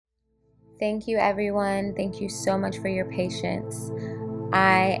Thank you, everyone. Thank you so much for your patience.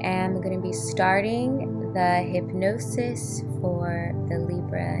 I am going to be starting the hypnosis for the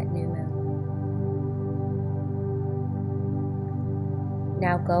Libra new moon.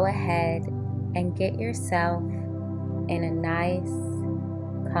 Now go ahead and get yourself in a nice,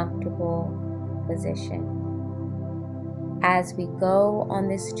 comfortable position. As we go on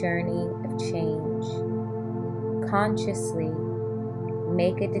this journey of change, consciously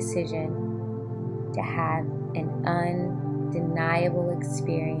make a decision to have an undeniable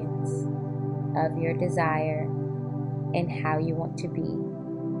experience of your desire and how you want to be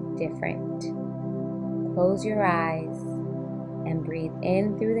different. Close your eyes and breathe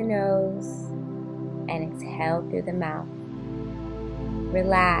in through the nose and exhale through the mouth.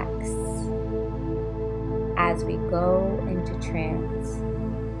 Relax as we go into trance,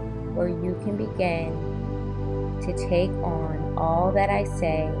 where you can begin to take on all that I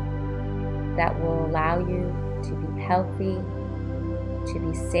say that will allow you to be healthy, to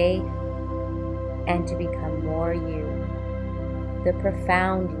be safe, and to become more you, the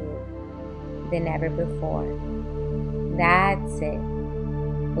profound you than ever before. That's it.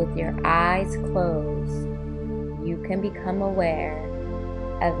 With your eyes closed, you can become aware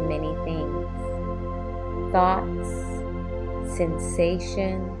of many things. Thoughts,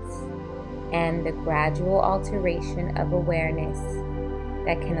 sensations, and the gradual alteration of awareness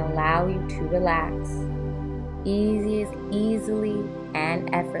that can allow you to relax easily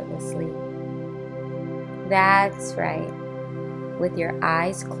and effortlessly. That's right. With your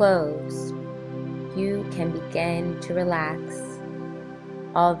eyes closed, you can begin to relax.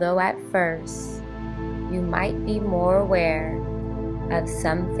 Although at first, you might be more aware of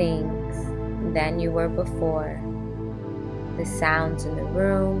some things than you were before. The sounds in the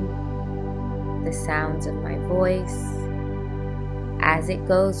room, the sounds of my voice, as it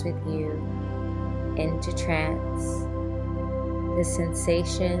goes with you into trance, the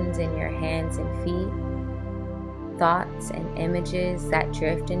sensations in your hands and feet, thoughts and images that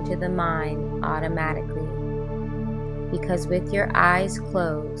drift into the mind automatically. Because with your eyes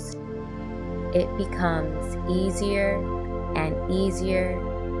closed, it becomes easier and easier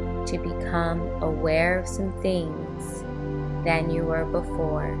to become aware of some things than you were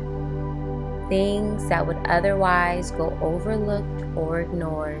before. Things that would otherwise go overlooked or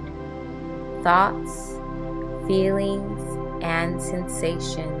ignored. Thoughts, feelings, and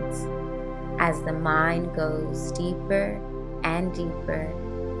sensations as the mind goes deeper and deeper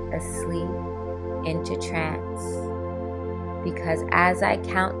asleep into trance. Because as I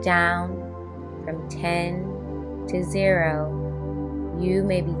count down from 10 to 0, you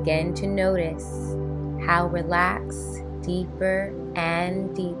may begin to notice how relaxed deeper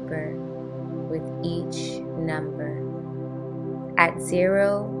and deeper with each number. At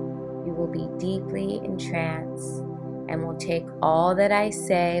 0, you will be deeply entranced and will take all that I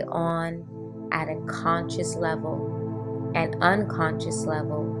say on at a conscious level and unconscious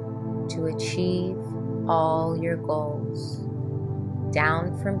level to achieve all your goals.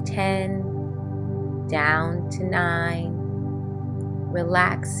 Down from 10, down to 9.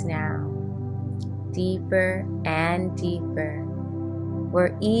 Relax now, deeper and deeper,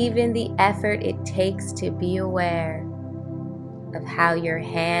 where even the effort it takes to be aware of how your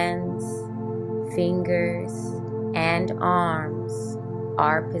hands, fingers, and arms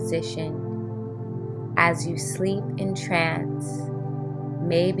are positioned as you sleep in trance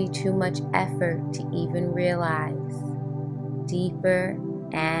may be too much effort to even realize. Deeper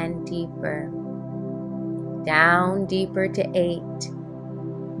and deeper, down deeper to 8,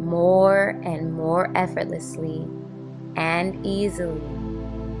 more and more effortlessly and easily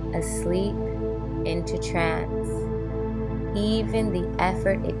asleep into trance. Even the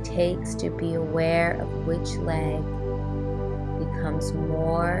effort it takes to be aware of which leg becomes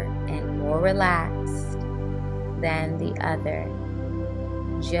more and more relaxed than the other.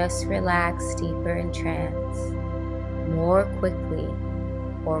 Just relax deeper in trance, more quickly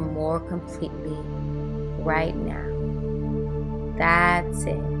or more completely right now. That's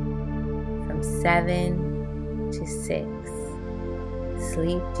it. From 7 to 6.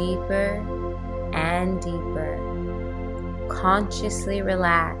 Sleep deeper and deeper. Consciously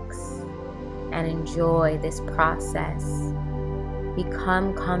relax and enjoy this process.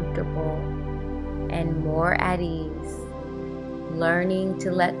 Become comfortable and more at ease, learning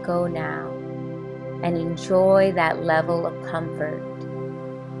to let go now and enjoy that level of comfort.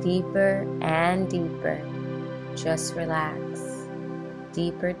 Deeper and deeper. Just relax.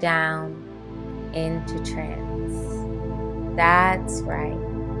 Deeper down into trance. That's right.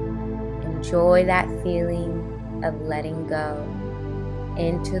 Enjoy that feeling of letting go.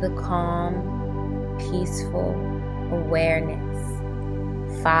 into the calm, peaceful awareness.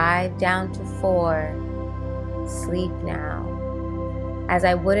 5 down to 4. Sleep now. As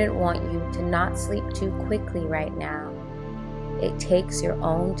I wouldn't want you to not sleep too quickly right now. It takes your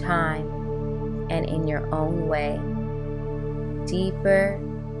own time and in your own way. Deeper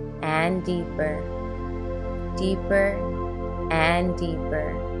and deeper. Deeper and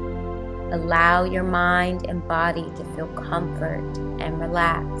deeper. Allow your mind and body to feel comfort and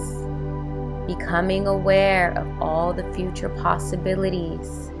relax. Becoming aware of all the future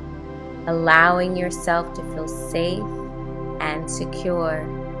possibilities. Allowing yourself to feel safe and secure.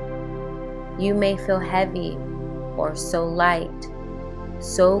 You may feel heavy or so light,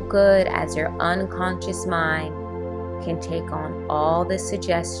 so good as your unconscious mind can take on all the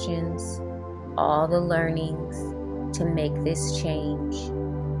suggestions, all the learnings to make this change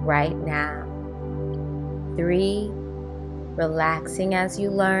right now. 3, relaxing as you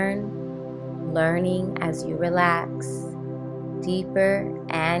learn, learning as you relax. Deeper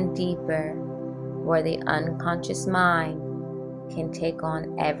and deeper, where the unconscious mind can take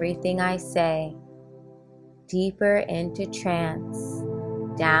on everything I say. Deeper into trance,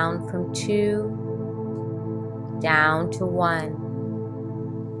 down from 2, down to 1.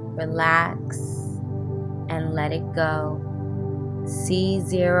 Relax and let it go. See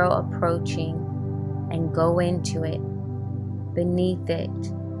 0 approaching and go into it, beneath it,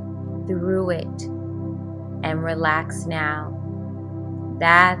 through it, and relax now.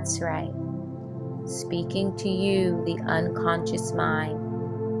 That's right. Speaking to you, the unconscious mind.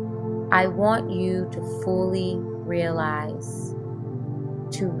 I want you to fully realize,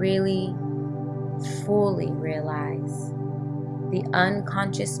 to really fully realize, the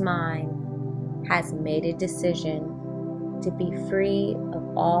unconscious mind has made a decision to be free of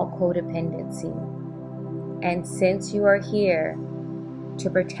all codependency. And since you are here to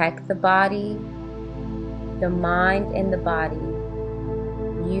protect the body, the mind, and the body,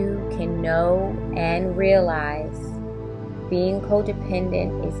 you can know and realize being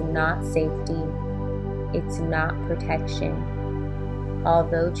codependent is not safety, it's not protection.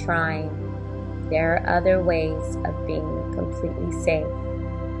 Although trying, there are other ways of being completely safe.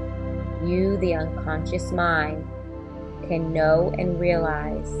 You, the unconscious mind, can know and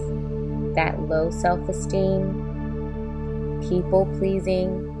realize that low self-esteem, people-pleasing,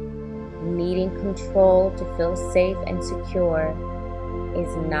 needing control to feel safe and secure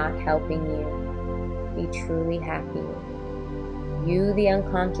is not helping you be truly happy. You, the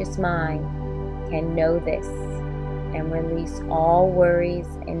unconscious mind, can know this and release all worries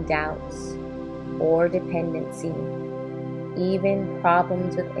and doubts or dependency, even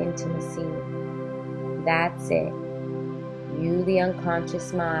problems with intimacy. That's it. You, the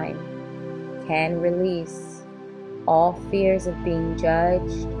unconscious mind, can release all fears of being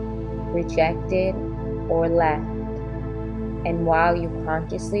judged, rejected, or left. And while you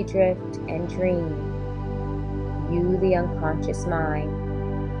consciously drift and dream, you, the unconscious mind,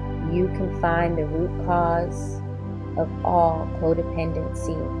 you can find the root cause of all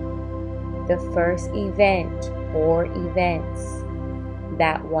codependency. The first event or events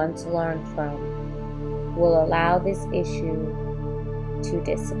that once learned from will allow this issue to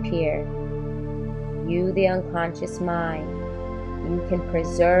disappear. You, the unconscious mind, you can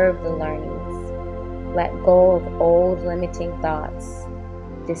preserve the learnings, let go of old limiting thoughts,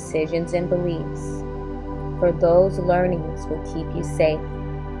 decisions, and beliefs, for those learnings will keep you safe.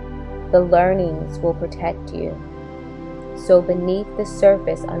 The learnings will protect you. So beneath the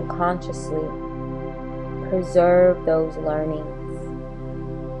surface unconsciously, preserve those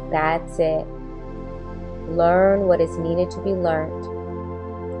learnings. That's it. Learn what is needed to be learned.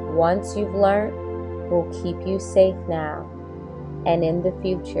 Once you've learned, will keep you safe now and in the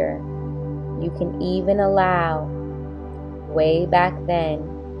future. You can even allow, way back then,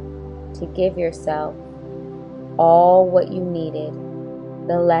 to give yourself all what you needed,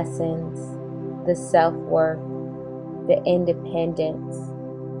 the lessons, the self-worth, the independence,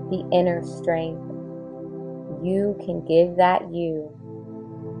 the inner strength. You can give that you,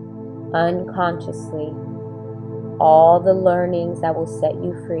 unconsciously, all the learnings that will set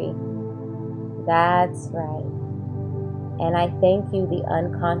you free. That's right. And I thank you, the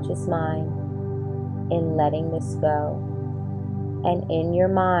unconscious mind, in letting this go. And in your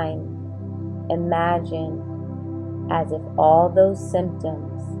mind, imagine as if all those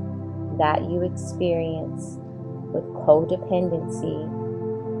symptoms that you experience with codependency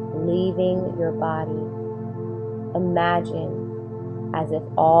leaving your body. Imagine as if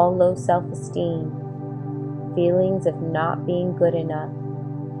all low self-esteem, feelings of not being good enough,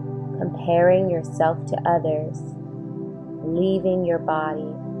 comparing yourself to others, leaving your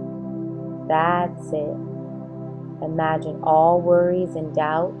body. That's it. Imagine all worries and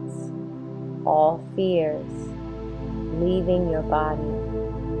doubts, all fears, leaving your body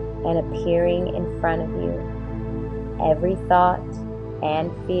and appearing in front of you. Every thought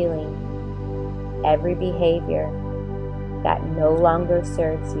and feeling, every behavior that no longer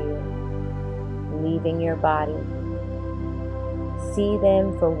serves you, leaving your body. See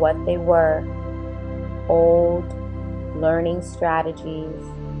them for what they were: old learning strategies,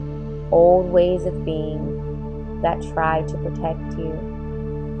 old ways of being that tried to protect you.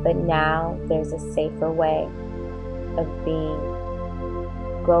 But now there's a safer way of being.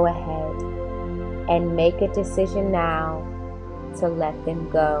 Go ahead and make a decision now to let them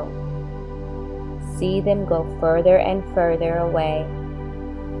go. See them go further and further away,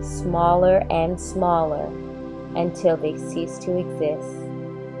 smaller and smaller, until they cease to exist.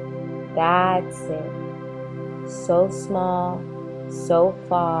 That's it. So small, so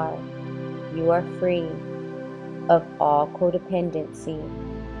far, you are free of all codependency.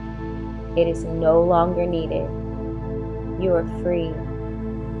 It is no longer needed. You are free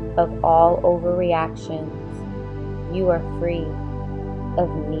of all overreactions. You are free of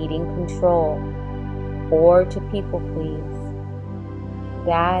needing control or to people please.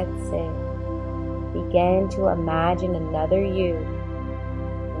 That's it. Begin to imagine another you,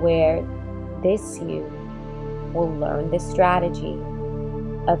 where this you will learn the strategy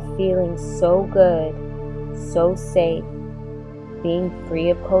of feeling so good, so safe, being free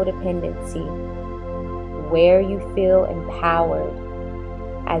of codependency, where you feel empowered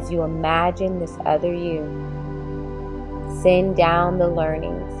as you imagine this other you. Send down the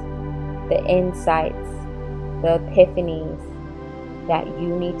learnings, the insights, the epiphanies that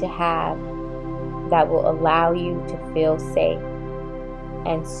you need to have that will allow you to feel safe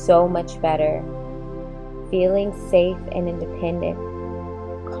and so much better. Feeling safe and independent,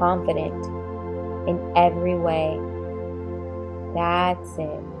 confident in every way. That's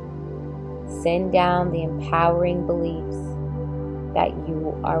it. Send down the empowering beliefs that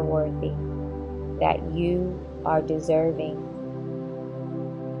you are worthy, that you are deserving,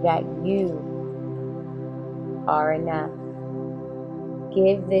 that you are enough.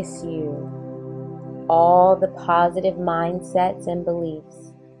 Give this you all the positive mindsets and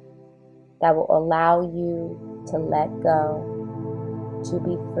beliefs that will allow you to let go, to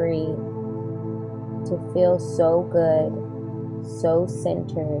be free, to feel so good, so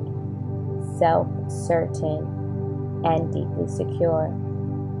centered, self-certain, and deeply secure.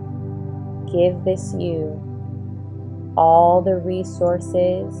 Give this you all the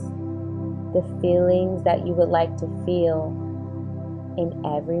resources, the feelings that you would like to feel in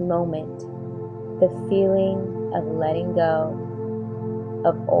every moment. The feeling of letting go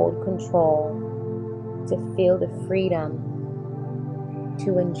of old control, to feel the freedom,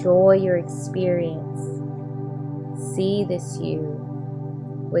 to enjoy your experience. See this you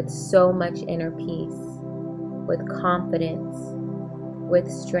with so much inner peace, with confidence, with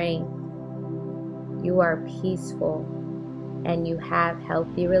strength. You are peaceful and you have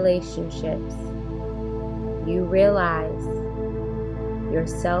healthy relationships. You realize your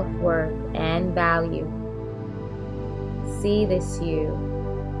self-worth and value. See this you,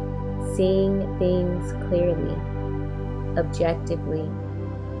 seeing things clearly, objectively.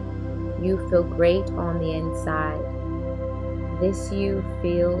 You feel great on the inside. This you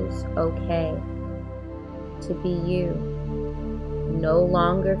feels okay to be you, no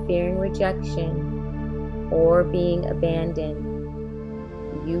longer fearing rejection or being abandoned.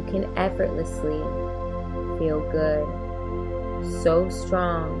 You can effortlessly feel good, so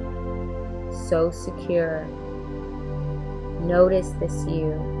strong, so secure. Notice this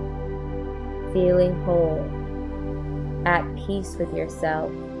you, feeling whole, at peace with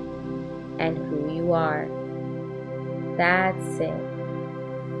yourself and who you are. That's it.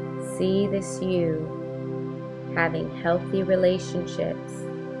 See this you having healthy relationships,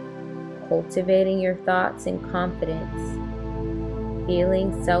 cultivating your thoughts in confidence,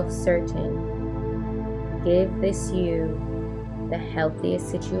 feeling self-certain. Give this you the healthiest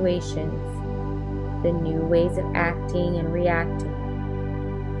situations, the new ways of acting and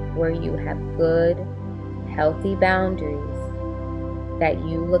reacting, where you have good, healthy boundaries, that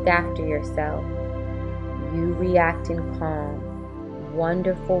you look after yourself. You react in calm,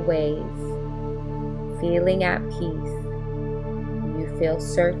 wonderful ways, feeling at peace. You feel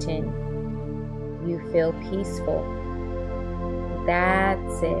certain. You feel peaceful.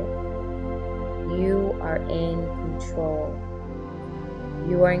 That's it. You are in control.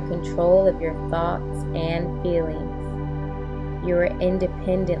 You are in control of your thoughts and feelings. You are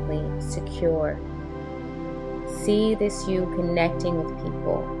independently secure, See this you connecting with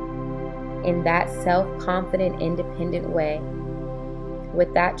people in that self-confident, independent way,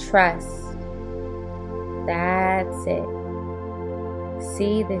 with that trust. That's it.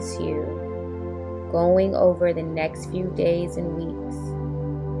 See this you going over the next few days and weeks.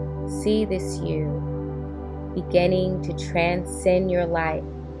 See this you beginning to transcend your life.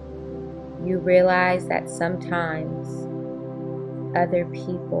 You realize that sometimes other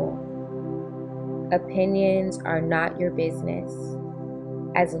people, opinions are not your business,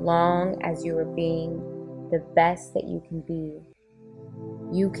 as long as you are being the best that you can be.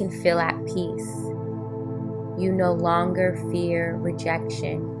 You can feel at peace. You no longer fear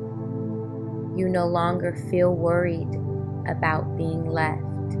rejection. You no longer feel worried about being left.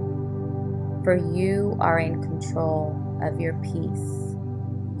 For you are in control of your peace,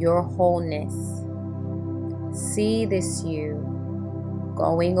 your wholeness. See this you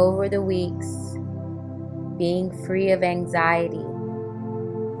going over the weeks, being free of anxiety,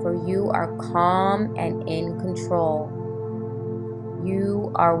 for you are calm and in control.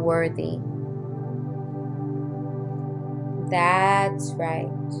 You are worthy. That's right.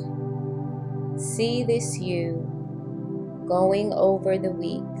 See this you going over the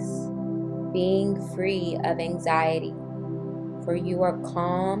weeks, being free of anxiety, for you are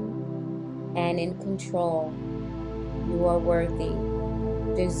calm and in control. You are worthy,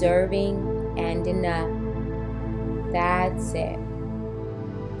 deserving, and enough. That's it.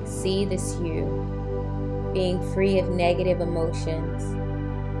 See this you being free of negative emotions,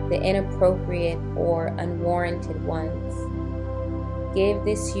 the inappropriate or unwarranted ones. Give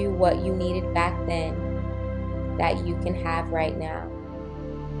this you what you needed back then that you can have right now.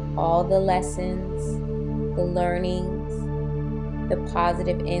 All the lessons, the learnings, the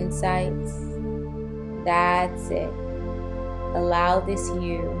positive insights. That's it. Allow this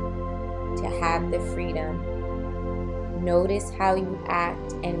you to have the freedom. Notice how you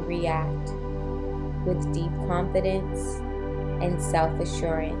act and react with deep confidence and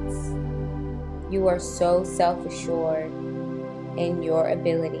self-assurance. You are so self-assured in your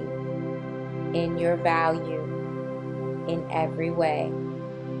ability, in your value, in every way.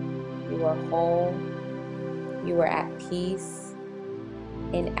 You are whole, you are at peace,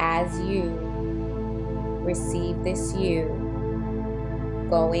 and as you receive this you,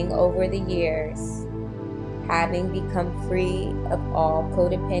 going over the years, having become free of all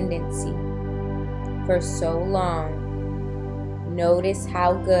codependency for so long, notice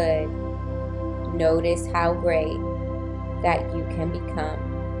how good, notice how great that you can become.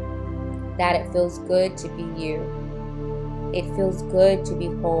 That it feels good to be you. It feels good to be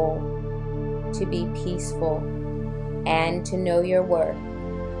whole, to be peaceful, and to know your worth.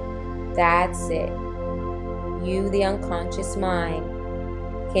 That's it. You, the unconscious mind,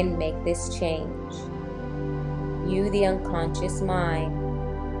 can make this change. You, the unconscious mind,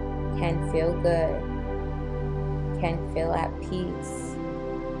 can feel good, can feel at peace.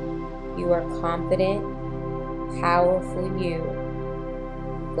 You are confident, powerful you.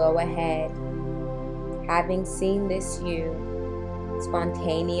 Go ahead. Having seen this you,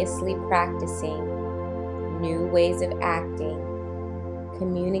 spontaneously practicing new ways of acting,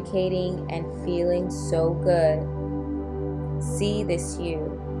 communicating and feeling so good. See this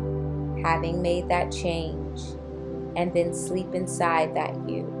you, having made that change, and then sleep inside that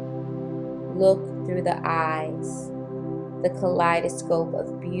you. Look through the eyes, the kaleidoscope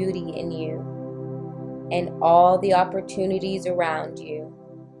of beauty in you, and all the opportunities around you.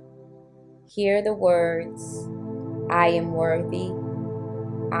 Hear the words, I am worthy,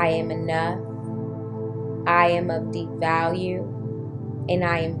 I am enough, I am of deep value, and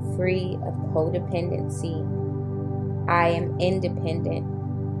I am free of codependency. I am independent,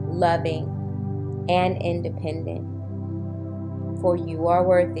 loving, and independent. For you are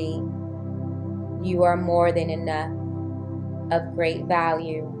worthy, you are more than enough, of great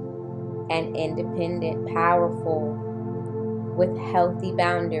value, and independent, powerful, with healthy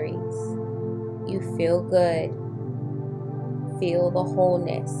boundaries. You feel good. Feel the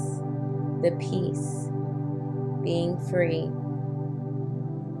wholeness, the peace, being free.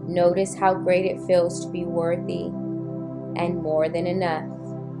 Notice how great it feels to be worthy and more than enough.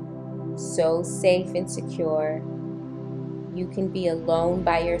 So safe and secure. You can be alone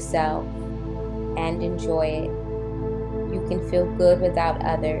by yourself and enjoy it. You can feel good without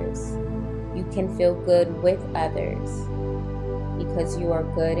others. You can feel good with others because you are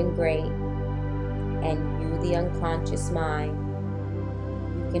good and great. And you, the unconscious mind,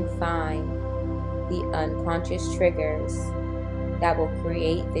 you can find the unconscious triggers that will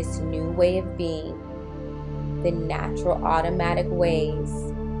create this new way of being, the natural automatic ways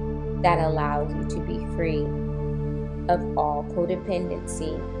that allow you to be free. of all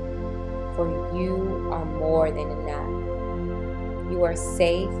codependency, for you are more than enough. You are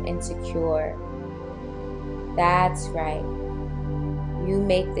safe and secure. That's right. You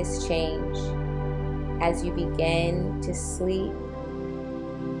make this change as you begin to sleep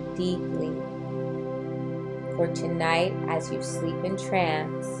deeply. For tonight, as you sleep in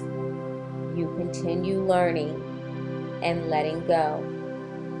trance, you continue learning and letting go.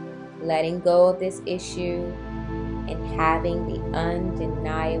 Letting go of this issue and having the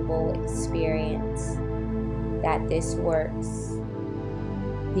undeniable experience that this works.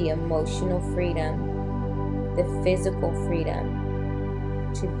 The emotional freedom, the physical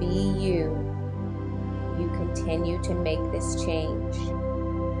freedom to be you. You continue to make this change,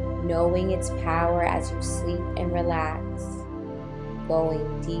 knowing its power as you sleep and relax,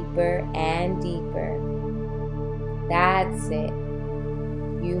 going deeper and deeper. That's it.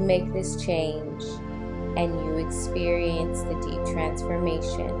 You make this change and you experience the deep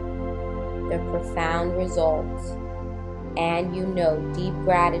transformation, the profound results, and you know deep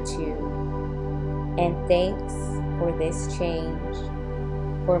gratitude and thanks for this change,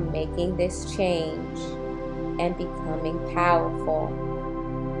 for making this change and becoming powerful.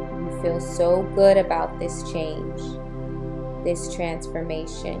 You feel so good about this change, this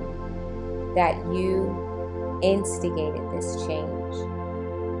transformation, that you instigated this change.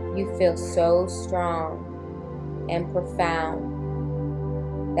 You feel so strong and profound.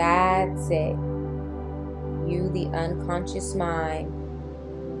 That's it. You, the unconscious mind,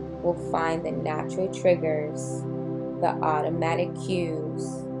 will find the natural triggers, the automatic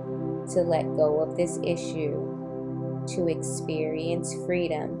cues to let go of this issue, to experience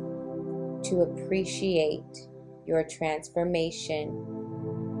freedom, to appreciate your transformation.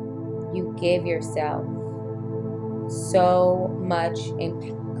 You give yourself so much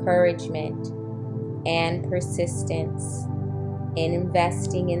encouragement and persistence in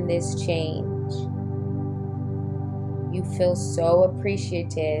investing in this change. You feel so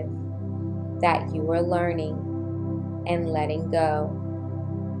appreciative that you are learning and letting go.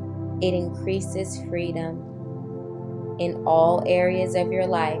 It increases freedom in all areas of your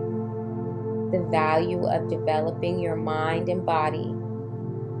life. The value of developing your mind and body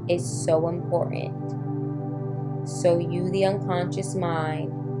is so important. So you, the unconscious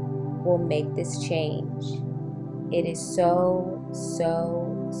mind, will make this change. It is so,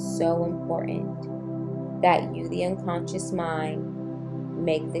 so, so important that you, the unconscious mind,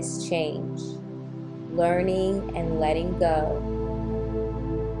 make this change. Learning and letting go.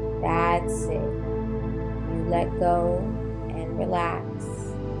 That's it. You let go and relax.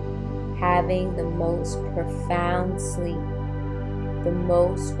 Having the most profound sleep, the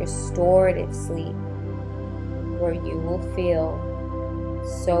most restorative sleep, where you will feel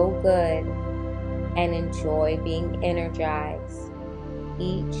so good and enjoy being energized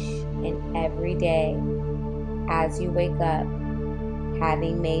each and every day as you wake up,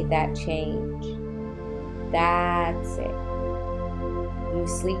 having made that change. That's it. You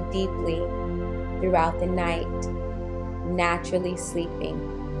sleep deeply throughout the night, naturally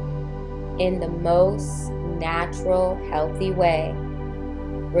sleeping in the most natural, healthy way,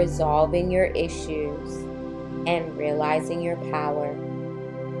 resolving your issues and realizing your power.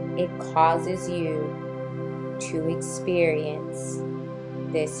 It causes you to experience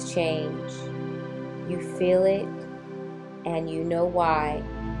this change. You feel it and you know why.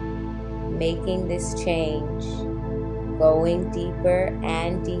 Making this change, going deeper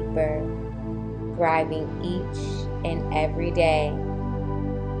and deeper, thriving each and every day.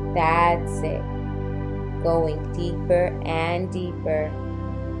 That's it. Going deeper and deeper,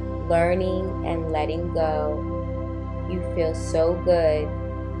 learning and letting go. You feel so good,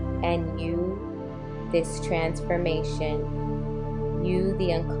 and you, this transformation, you,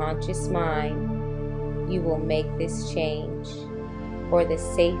 the unconscious mind, you will make this change for the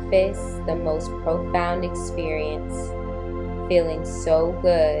safest, the most profound experience, feeling so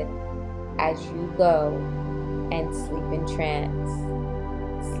good as you go and sleep in trance,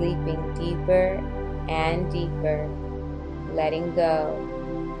 sleeping deeper and deeper, letting go,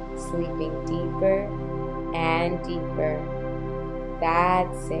 sleeping deeper and deeper.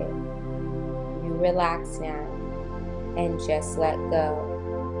 That's it. You relax now and just let go,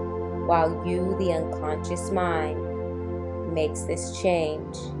 while you, the unconscious mind, makes this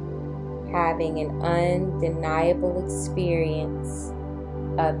change, having an undeniable experience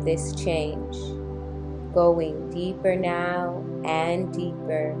of this change, going deeper now and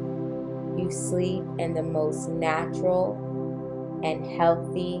deeper. You sleep in the most natural and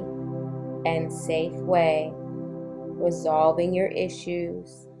healthy and safe way, resolving your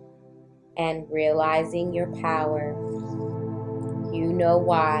issues and realizing your power. You know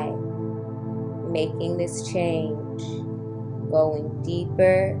why. Making this change, going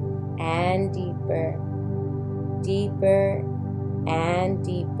deeper and deeper, deeper and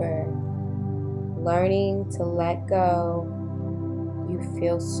deeper, learning to let go. You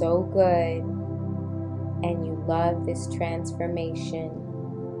feel so good and you love this transformation.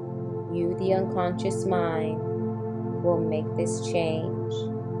 You, the unconscious mind, will make this change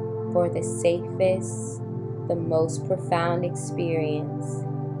for the safest, the most profound experience,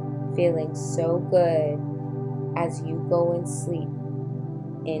 feeling so good as you go and sleep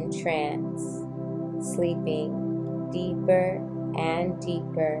in trance, sleeping deeper and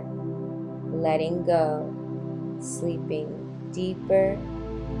deeper, letting go, sleeping deeper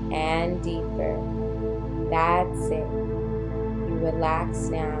and deeper. That's it. You relax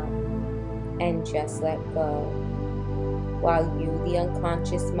now and just let go, while you, the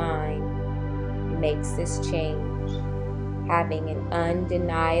unconscious mind, makes this change, having an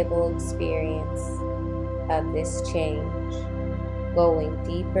undeniable experience of this change, going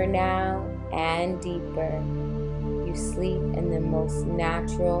deeper now and deeper. You sleep in the most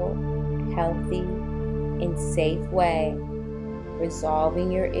natural, healthy, and safe way,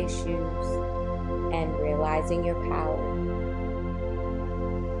 resolving your issues and realizing your power.